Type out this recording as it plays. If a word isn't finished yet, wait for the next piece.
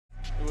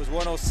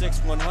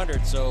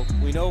106-100, so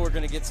we know we're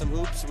going to get some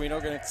hoops. We know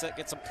we're going to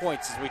get some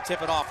points as we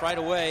tip it off right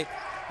away.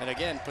 And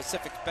again,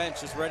 Pacific's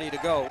bench is ready to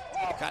go.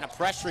 Kind of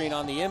pressuring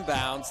on the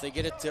inbounds. They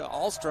get it to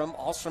Ahlstrom.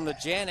 Ahlstrom to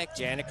Janik.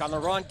 Janik on the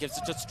run, gives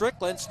it to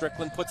Strickland.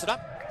 Strickland puts it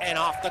up and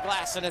off the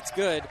glass, and it's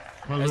good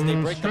as they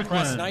break the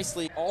press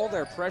nicely. All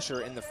their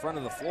pressure in the front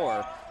of the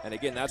floor, and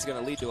again, that's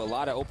going to lead to a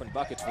lot of open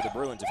buckets for the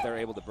Bruins if they're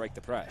able to break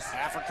the press.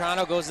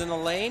 Africano goes in the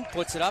lane,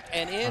 puts it up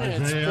and in,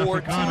 and it's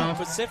 4-2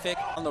 Pacific.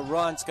 On the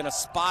run, it's going to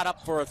spot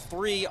up for a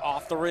three.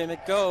 Off the rim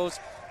it goes.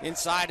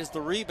 Inside is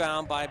the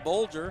rebound by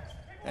Bolger.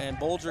 And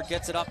Bolger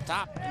gets it up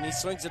top, and he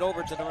swings it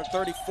over to number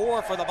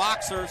 34 for the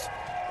Boxers.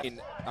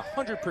 In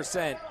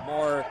 100%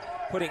 more,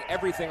 putting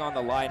everything on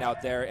the line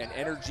out there, and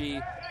energy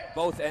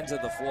both ends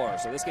of the floor.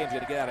 So this game's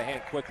going to get out of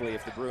hand quickly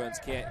if the Bruins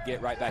can't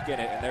get right back in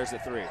it, and there's the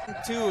three.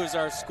 2 is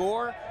our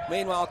score.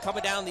 Meanwhile,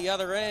 coming down the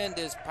other end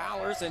is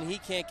Powers, and he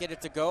can't get it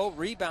to go.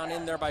 Rebound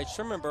in there by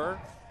Schimmelberg,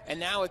 and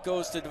now it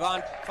goes to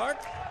Devon Clark,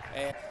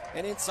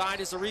 and inside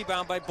is a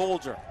rebound by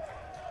Bolger.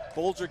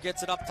 Bolger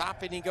gets it up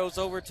top, and he goes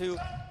over to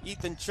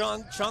Ethan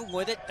Chung. Chung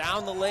with it,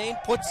 down the lane,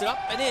 puts it up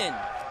and in.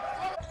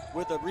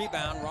 With a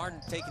rebound,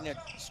 Rarden taking it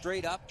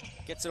straight up,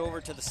 gets it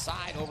over to the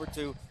side, over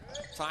to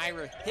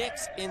Tyra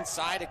Hicks.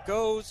 Inside it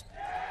goes,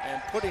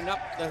 and putting up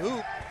the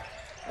hoop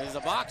is the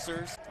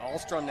Boxers.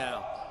 Ahlstrom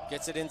now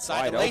gets it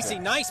inside to Lacey.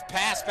 Nice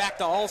pass back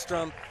to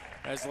Ahlstrom,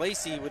 as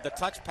Lacey with the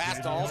touch pass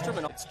to Ahlstrom,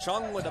 and it's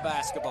Chung with the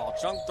basketball.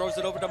 Chung throws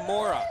it over to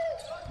Mora.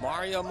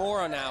 Mario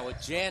Mora now with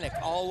Janik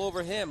all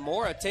over him.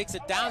 Mora takes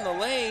it down the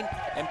lane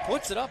and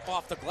puts it up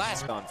off the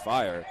glass. On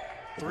fire.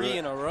 3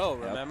 in a row,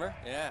 remember?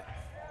 Yep. Yeah.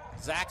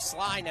 Zach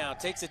Sly now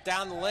takes it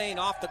down the lane,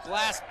 off the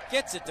glass,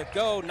 gets it to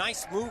go.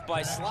 Nice move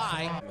by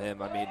Sly.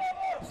 Man, I mean,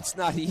 it's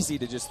not easy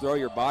to just throw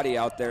your body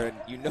out there, and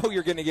you know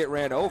you're going to get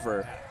ran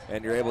over,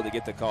 and you're able to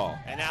get the call.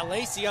 And now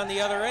Lacey on the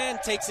other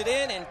end takes it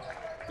in and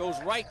goes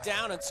right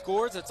down and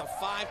scores. It's a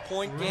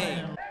 5-point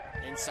game.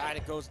 Inside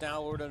it goes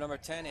now over to number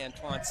 10,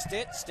 Antoine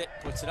Stitt. Stitt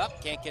puts it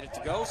up, can't get it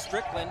to go.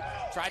 Strickland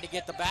tried to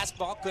get the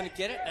basketball, couldn't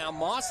get it. Now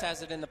Moss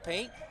has it in the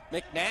paint.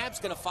 McNabb's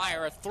going to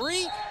fire a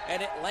three,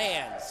 and it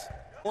lands.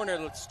 Corner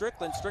to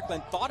Strickland.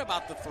 Strickland thought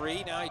about the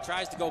three. Now he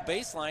tries to go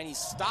baseline. He's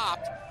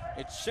stopped.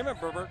 It's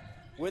Schimmelberger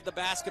with the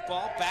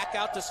basketball. Back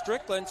out to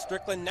Strickland.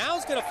 Strickland now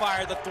is going to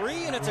fire the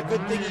three, and it's a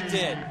good thing he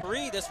did.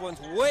 Three, this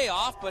one's way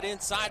off, but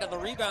inside of the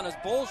rebound is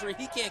Bolger.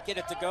 He can't get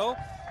it to go.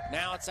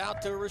 Now it's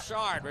out to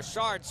Richard.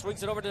 Richard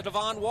swings it over to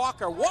Devon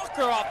Walker.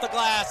 Walker off the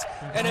glass,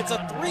 and it's a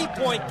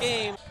 3-point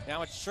game.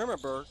 Now it's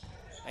Schimmelberg,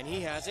 and he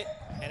has it,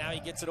 and now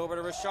he gets it over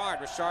to Richard.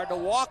 Richard to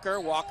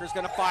Walker. Walker's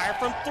going to fire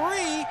from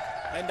 3,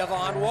 and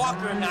Devon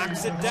Walker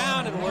knocks it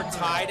down, and we're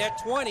tied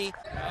at 20.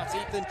 Now it's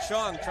Ethan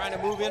Chung trying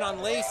to move in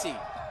on Lacey.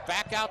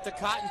 Back out to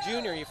Cotton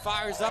Jr. He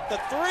fires up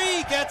the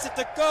 3, gets it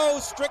to go.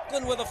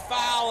 Strickland with a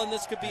foul, and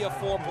this could be a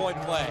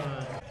 4-point play.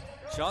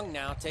 Chung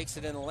now takes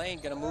it in the lane,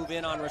 going to move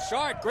in on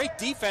Richard. Great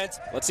defense.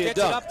 Let's see it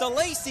Gets it up to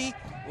Lacey.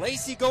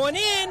 Lacey going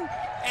in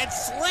and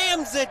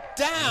slams it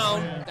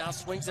down. Now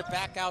swings it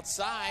back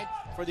outside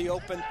for the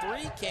open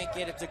 3. Can't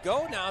get it to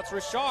go. Now it's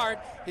Richard.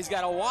 He's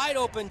got a wide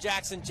open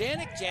Jackson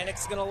Janik.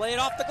 Janik's going to lay it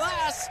off the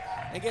glass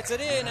and gets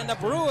it in. And the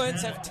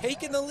Bruins have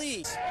taken the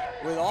lead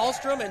with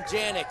Ahlstrom and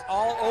Janik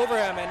all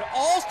over him. And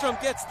Ahlstrom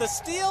gets the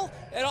steal,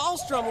 and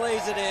Ahlstrom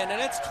lays it in.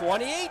 And it's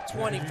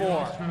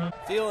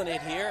 28-24. Feeling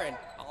it here, and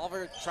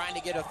Oliver trying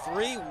to get a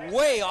 3,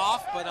 way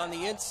off, but on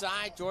the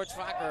inside, George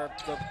Fokker,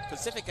 the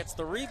Pacific gets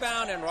the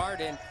rebound, and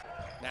Rarden.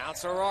 Now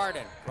it's a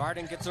Rarden.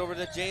 Rarden gets over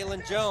to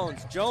Jalen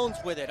Jones. Jones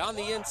with it on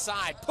the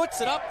inside, puts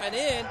it up and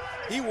in.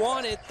 He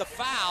wanted the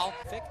foul.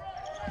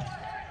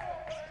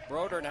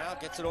 Broder now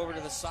gets it over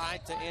to the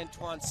side to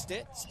Antoine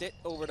Stitt. Stitt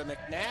over to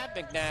McNabb.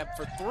 McNabb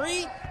for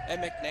 3,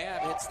 and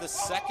McNabb hits the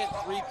second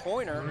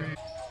 3-pointer.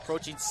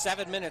 Approaching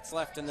 7 minutes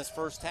left in this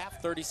first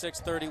half,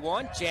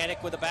 36-31.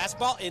 Janik with the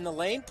basketball in the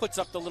lane, puts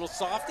up the little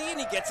softie, and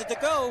he gets it to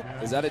go.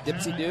 Is that a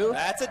dipsy-do?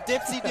 That's a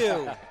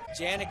dipsy-do.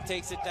 Janik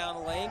takes it down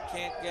the lane,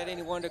 can't get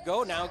anyone to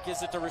go. Now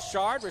gives it to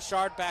Richard.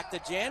 Richard back to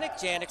Janik.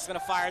 Janik's going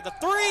to fire the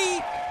 3,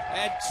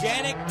 and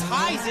Janik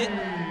ties it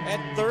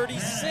at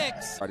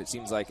 36. It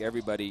seems like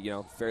everybody,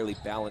 fairly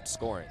balanced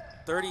scoring.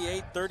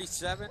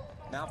 38-37.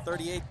 Now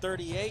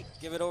 38-38.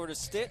 Give it over to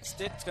Stitt.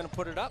 Stitt's going to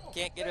put it up.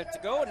 Can't get it to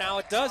go. Now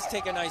it does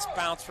take a nice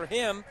bounce for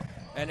him.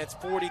 And it's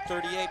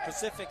 40-38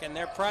 Pacific, and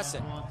they're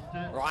pressing.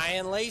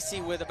 Ryan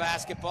Lacey with the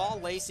basketball.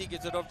 Lacey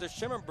gives it over to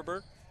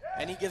Schimmelberger,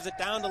 and he gives it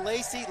down to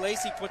Lacey.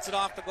 Lacey puts it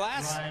off the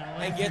glass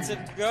and gets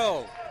it to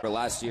go. For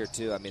last year,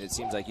 too, it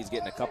seems like he's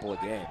getting a couple a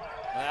game.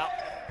 Well,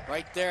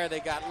 right there,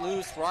 they got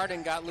loose.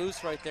 Rarden got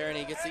loose right there, and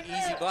he gets the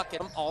easy bucket.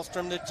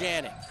 Ahlstrom to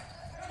Janik.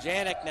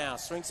 Janik now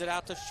swings it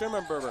out to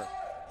Schimmelberger.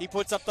 He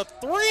puts up the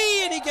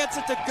 3, and he gets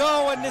it to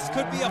go, and this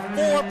could be a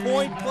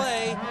 4-point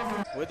play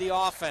with the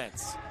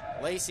offense.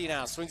 Lacey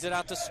now swings it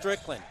out to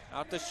Strickland,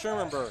 out to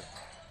Schimmelberger.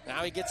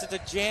 Now he gets it to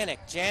Janik.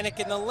 Janik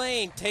in the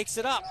lane, takes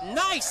it up.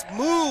 Nice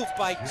move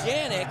by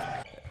Janik.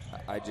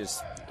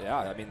 Yeah,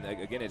 I mean,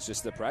 again, it's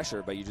just the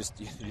pressure, but you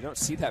don't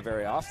see that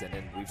very often,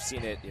 and we've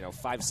seen it,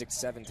 5, 6,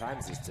 7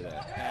 times today.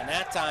 And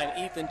that time,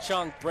 Ethan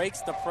Chung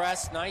breaks the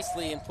press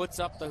nicely and puts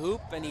up the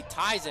hoop, and he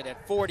ties it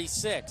at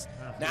 46.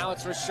 Now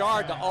it's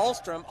Richard to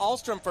Ahlstrom.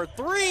 Ahlstrom for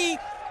 3,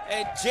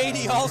 and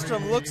J.D.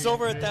 Ahlstrom looks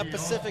over at that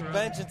Pacific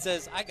bench and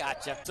says, I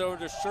got you. So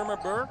to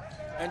Schermerberg,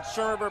 and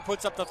Schermerberg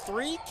puts up the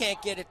 3,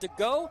 can't get it to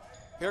go.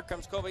 Here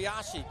comes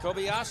Kobayashi.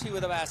 Kobayashi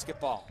with a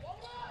basketball.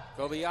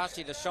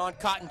 Kobayashi to Sean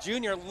Cotton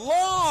Jr.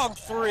 Long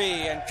 3,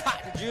 and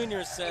Cotton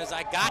Jr. says,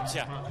 I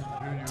gotcha.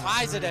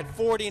 Ties it at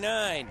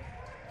 49.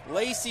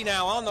 Lacey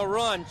now on the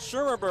run.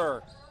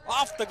 Schermerberg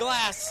off the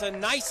glass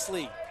and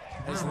nicely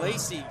as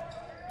Lacey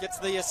gets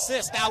the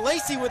assist. Now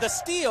Lacey with a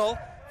steal,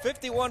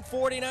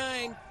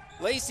 51-49.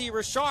 Lacey,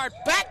 Richard,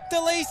 back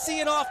to Lacey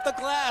and off the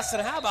glass.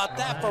 And how about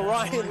that for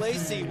Ryan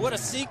Lacey? What a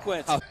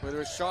sequence with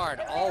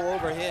Richard all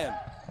over him.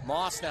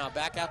 Moss now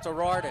back out to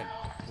Rarden.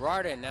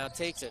 Rarden now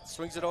takes it,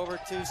 swings it over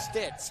to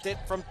Stitt. Stitt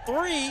from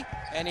 3,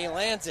 and he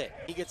lands it.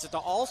 He gets it to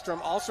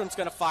Ahlstrom. Ahlstrom's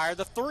going to fire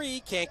the 3,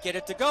 can't get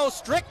it to go.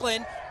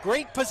 Strickland,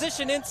 great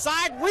position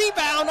inside,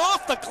 rebound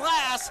off the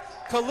glass.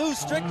 Kalu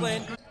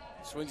Strickland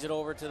swings it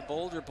over to the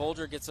Bolger.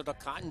 Bolger gets it to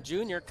Cotton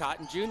Jr.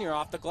 Cotton Jr.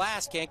 off the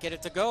glass, can't get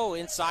it to go.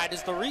 Inside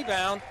is the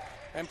rebound,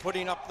 and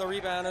putting up the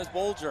rebound is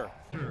Bolger.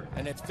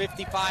 And it's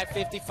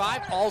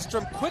 55-55.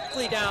 Ahlstrom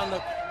quickly down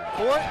the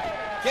court,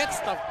 gets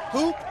the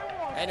hoop,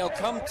 and he'll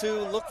come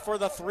to look for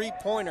the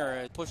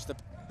 3-pointer. Push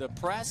the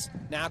press.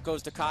 Now it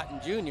goes to Cotton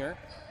Jr.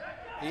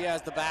 He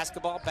has the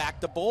basketball. Back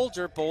to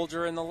Bolger.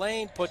 Bolger in the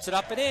lane. Puts it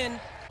up and in.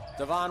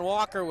 Devon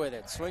Walker with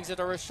it. Swings it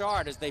to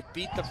Richard as they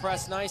beat the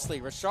press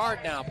nicely. Richard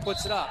now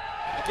puts it up.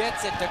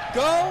 Gets it to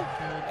go.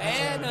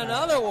 And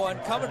another one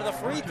coming to the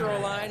free throw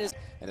line.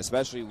 And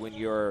especially when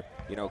you're,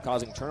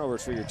 causing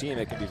turnovers for your team,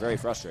 it can be very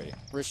frustrating.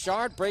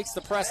 Richard breaks the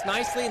press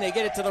nicely, and they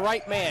get it to the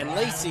right man.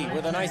 Lacey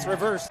with a nice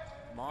reverse.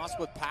 Moss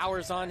with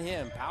Powers on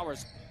him.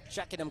 Powers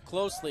checking him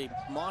closely.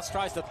 Moss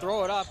tries to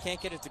throw it up,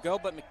 can't get it to go,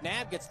 but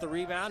McNabb gets the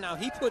rebound. Now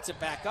he puts it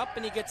back up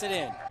and he gets it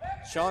in.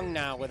 Chung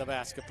now with a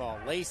basketball.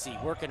 Lacey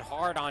working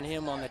hard on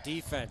him on the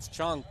defense.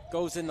 Chung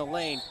goes in the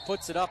lane,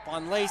 puts it up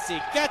on Lacey,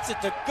 gets it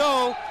to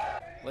go.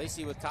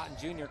 Lacey with Cotton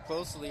Jr.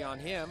 closely on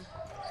him.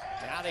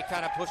 Now they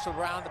kind of push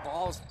around. The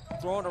ball's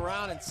thrown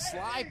around and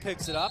Sly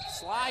picks it up.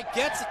 Sly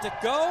gets it to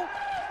go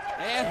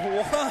and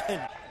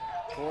one.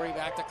 Corey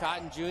back to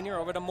Cotton Jr.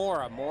 over to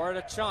Mora. Mora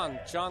to Chung.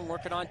 Chung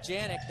working on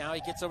Janik. Now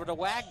he gets over to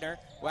Wagner.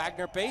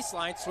 Wagner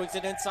baseline, swings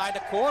it inside to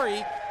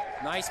Corey.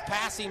 Nice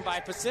passing by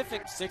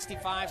Pacific.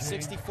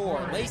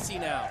 65-64. Lacey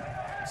now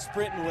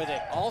sprinting with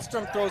it.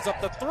 Ahlstrom throws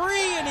up the 3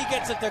 and he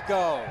gets it to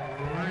go.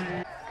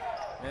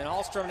 And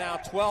Ahlstrom now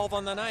 12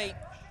 on the night.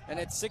 And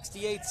it's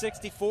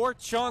 68-64.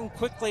 Chung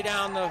quickly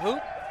down the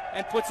hoop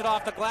and puts it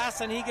off the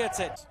glass and he gets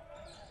it.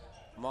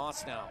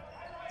 Moss now.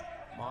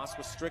 Moss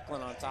with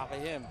Strickland on top of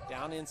him.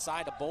 Down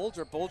inside to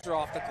Bolger. Bolger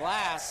off the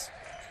glass.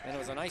 And it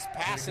was a nice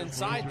pass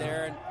inside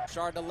there. And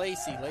Shard to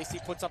Lacey. Lacey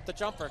puts up the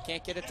jumper.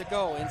 Can't get it to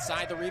go.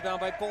 Inside the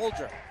rebound by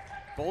Bolger.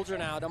 Bolger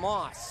now to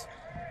Moss.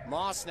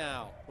 Moss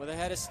now with a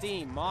head of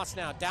steam. Moss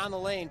now down the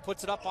lane.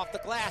 Puts it up off the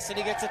glass and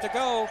he gets it to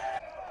go.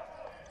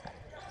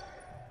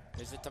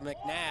 Gives it to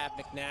McNabb.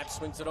 McNabb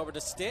swings it over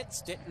to Stitt.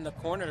 Stitt in the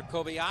corner to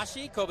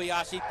Kobayashi.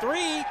 Kobayashi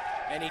 3.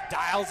 And he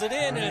dials it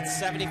in, and it's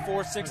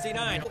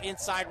 74-69.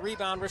 Inside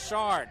rebound,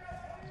 Richard.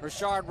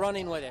 Richard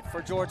running with it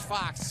for George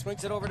Fox.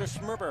 Swings it over to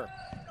Schmerber.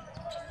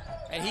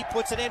 And he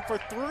puts it in for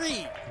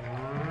 3.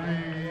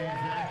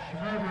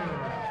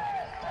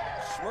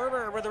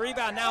 Schmerber with the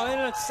rebound. Now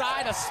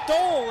inside, a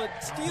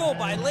steal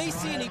by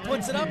Lacey, and he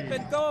puts it up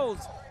and goes.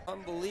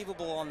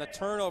 Unbelievable on the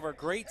turnover.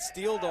 Great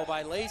steal, though,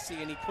 by Lacey,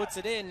 and he puts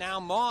it in.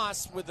 Now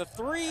Moss with the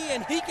 3,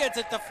 and he gets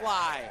it to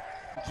fly.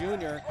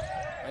 Junior.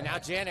 And now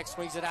Janik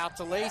swings it out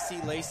to Lacey.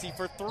 Lacey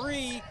for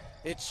 3.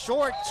 It's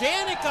short.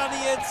 Janik on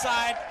the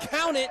inside.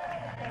 Count it.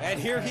 And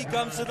here he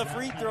comes to the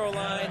free throw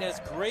line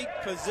as great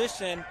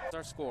position.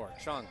 Our score.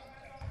 Chung.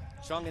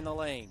 Chung in the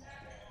lane.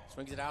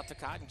 Swings it out to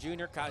Cotton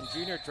Jr. Cotton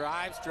Jr.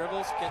 drives,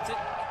 dribbles, gets it.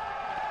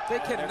 They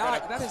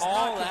cannot. That is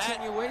not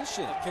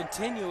continuation.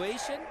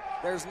 Continuation?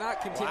 There's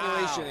not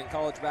continuation in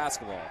college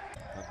basketball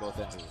on both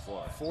ends of the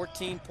floor.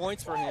 14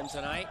 points for him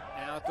tonight.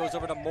 Now it goes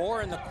over to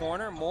Moore in the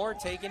corner. Moore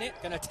taking it,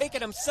 going to take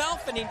it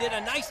himself, and he did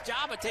a nice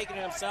job of taking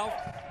it himself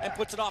and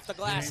puts it off the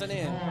glass and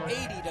in.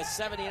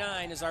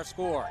 80-79 is our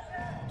score.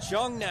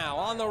 Chung now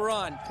on the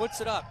run, puts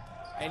it up,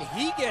 and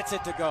he gets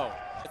it to go.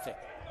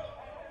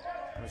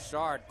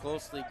 Richard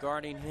closely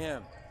guarding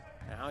him.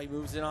 Now he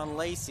moves it on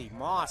Lacey.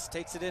 Moss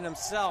takes it in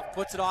himself,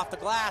 puts it off the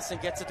glass,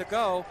 and gets it to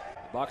go.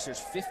 Boxers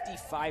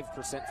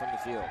 55% from the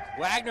field.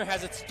 Wagner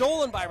has it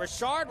stolen by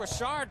Richard.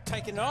 Richard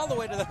taking it all the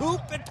way to the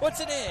hoop and puts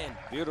it in.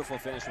 Beautiful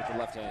finish with the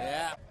left hand.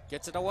 Yeah,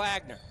 gets it to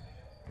Wagner.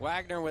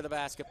 Wagner with the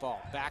basketball.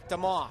 Back to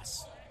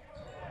Moss.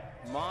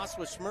 Moss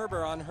with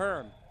Schmerber on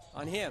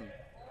him.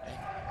 And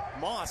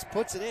Moss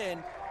puts it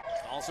in.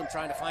 Also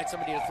trying to find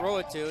somebody to throw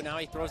it to. Now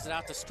he throws it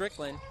out to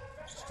Strickland.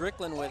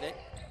 Strickland with it.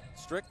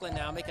 Strickland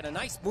now making a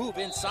nice move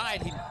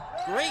inside.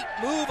 Great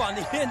move on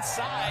the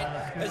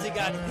inside as he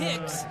got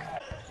Hicks.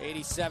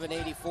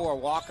 87-84,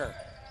 Walker.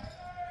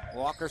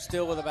 Walker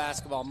still with the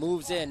basketball,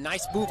 moves in,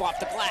 nice move off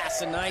the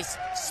glass, a nice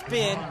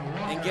spin,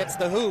 and gets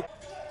the hoop.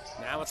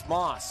 Now it's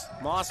Moss.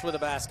 Moss with the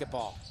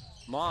basketball.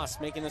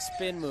 Moss making the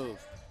spin move,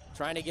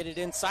 trying to get it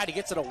inside. He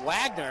gets it to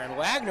Wagner, and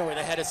Wagner with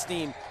a head of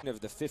steam. Of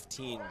the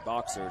 15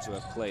 boxers who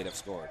have played have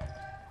scored.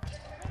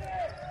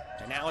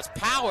 And now it's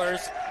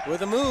Powers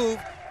with a move.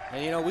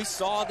 And, you know, we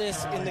saw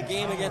this in the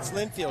game against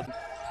Linfield,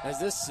 as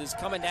this is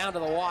coming down to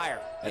the wire.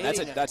 And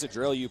that's a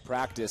drill you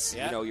practice.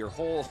 Yep. You know, your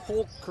whole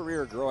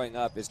career growing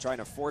up is trying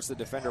to force the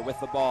defender with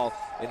the ball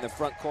in the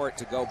front court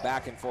to go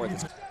back and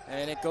forth.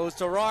 And it goes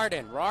to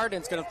Rarden.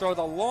 Rarden's going to throw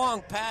the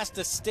long pass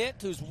to Stitt,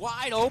 who's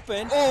wide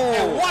open. Oh!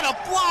 And what a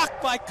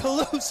block by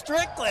Kalu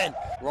Strickland.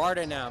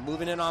 Rarden now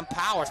moving in on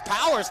Powers.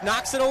 Powers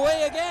knocks it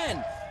away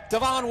again.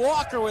 Devon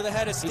Walker with a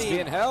head of steam. He's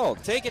being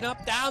held. Taking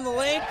up down the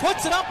lane,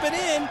 puts it up and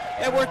in,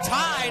 and we're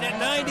tied at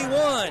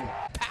 91.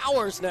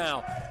 Powers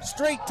now,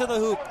 straight to the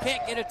hoop,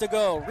 can't get it to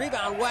go.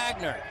 Rebound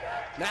Wagner.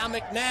 Now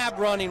McNabb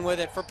running with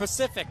it for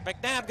Pacific.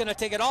 McNabb going to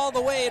take it all the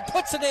way and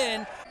puts it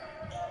in.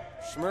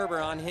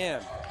 Schmerber on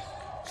him.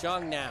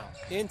 Chung now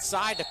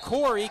inside to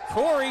Corey.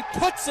 Corey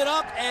puts it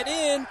up and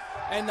in,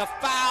 and the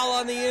foul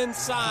on the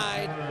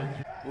inside.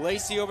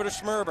 Lacey over to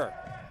Schmerber.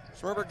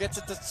 Schmerber gets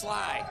it to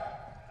Sly.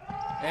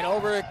 And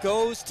over it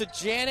goes to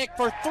Janik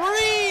for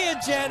three, and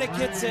Janik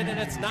gets it, and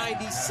it's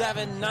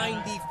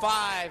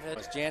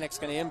 97-95. Janik's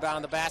going to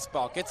inbound the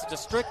basketball, gets it to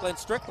Strickland.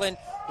 Strickland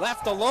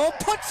left alone,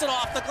 puts it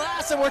off the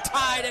glass, and we're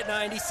tied at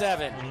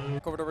 97.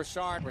 Over to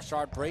Richard.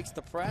 Richard breaks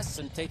the press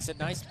and takes a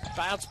nice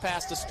bounce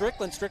pass to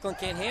Strickland. Strickland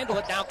can't handle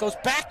it. Now it goes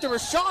back to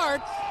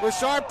Richard.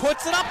 Richard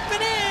puts it up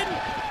and in.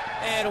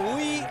 And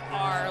we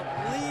are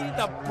lead.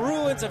 The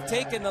Bruins have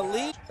taken the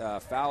lead.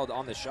 Fouled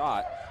on the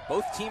shot.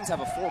 Both teams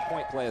have a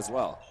 4-point play as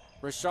well.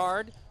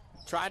 Richard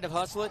tried to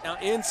hustle it, now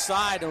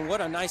inside, and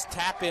what a nice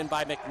tap in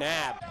by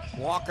McNabb.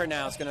 Walker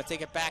now is going to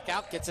take it back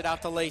out, gets it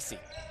out to Lacey.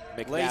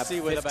 McNabb Lacey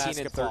with a 15 and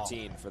basketball.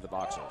 13 for the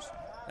Boxers.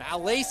 Now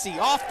Lacey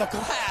off the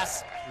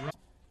glass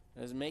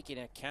is making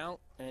it count,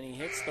 and he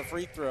hits the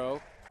free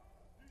throw.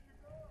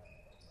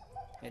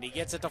 And he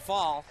gets it to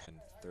fall.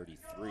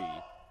 33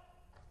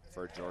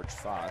 for George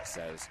Fox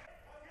as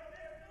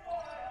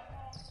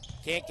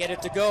can't get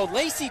it to go.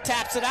 Lacey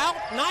taps it out.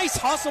 Nice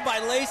hustle by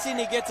Lacey, and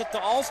he gets it to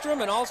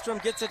Ahlstrom, and Ahlstrom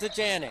gets it to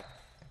Janik.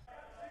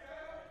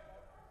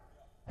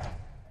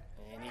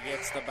 And he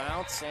gets the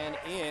bounce and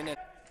in. And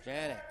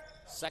Janik,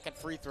 second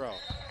free throw,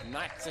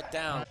 knocks it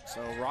down. So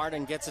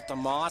Rarden gets it to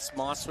Moss.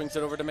 Moss swings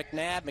it over to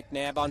McNabb.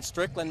 McNabb on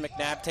Strickland.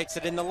 McNabb takes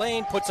it in the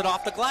lane, puts it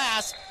off the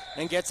glass,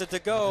 and gets it to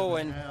go.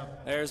 And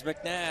there's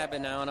McNabb,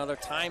 and now another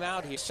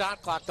timeout here.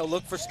 Shot clock, they'll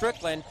look for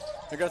Strickland.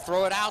 They're going to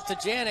throw it out to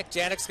Janik.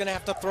 Janik's going to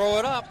have to throw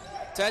it up.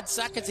 10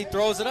 seconds, he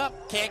throws it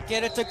up, can't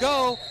get it to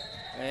go,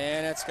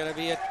 and it's going to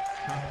be a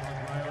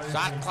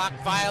shot clock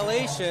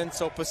violation,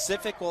 so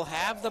Pacific will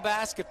have the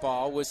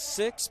basketball with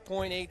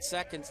 6.8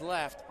 seconds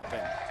left.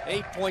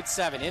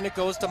 8.7, in it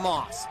goes to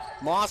Moss.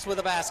 Moss with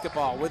the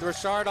basketball, with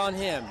Richard on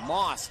him.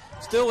 Moss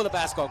still with the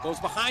basketball,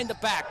 goes behind the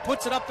back,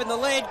 puts it up in the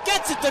lane,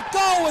 gets it to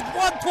go with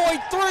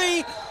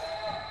 1.3,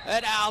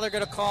 and now they're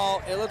going to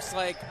call, it looks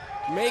like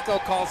Mako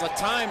calls a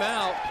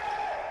timeout.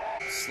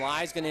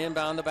 Sly's going to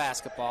inbound the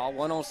basketball.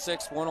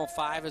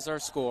 106-105 is our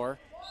score.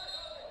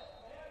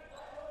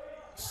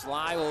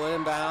 Sly will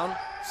inbound.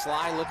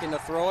 Sly looking to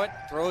throw it.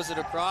 Throws it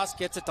across.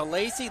 Gets it to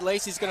Lacey.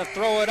 Lacey's going to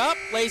throw it up.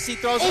 Lacey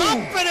throws it up,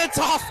 and it's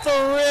off the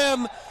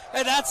rim.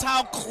 And that's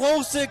how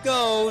close it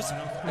goes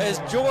as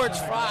George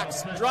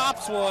Fox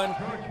drops one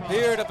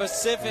here to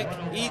Pacific.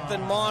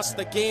 Ethan Moss,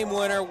 the game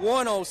winner.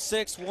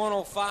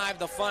 106-105,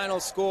 the final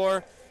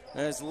score,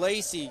 as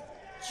Lacey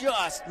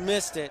just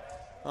missed it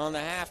on the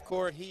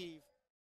half-court heave.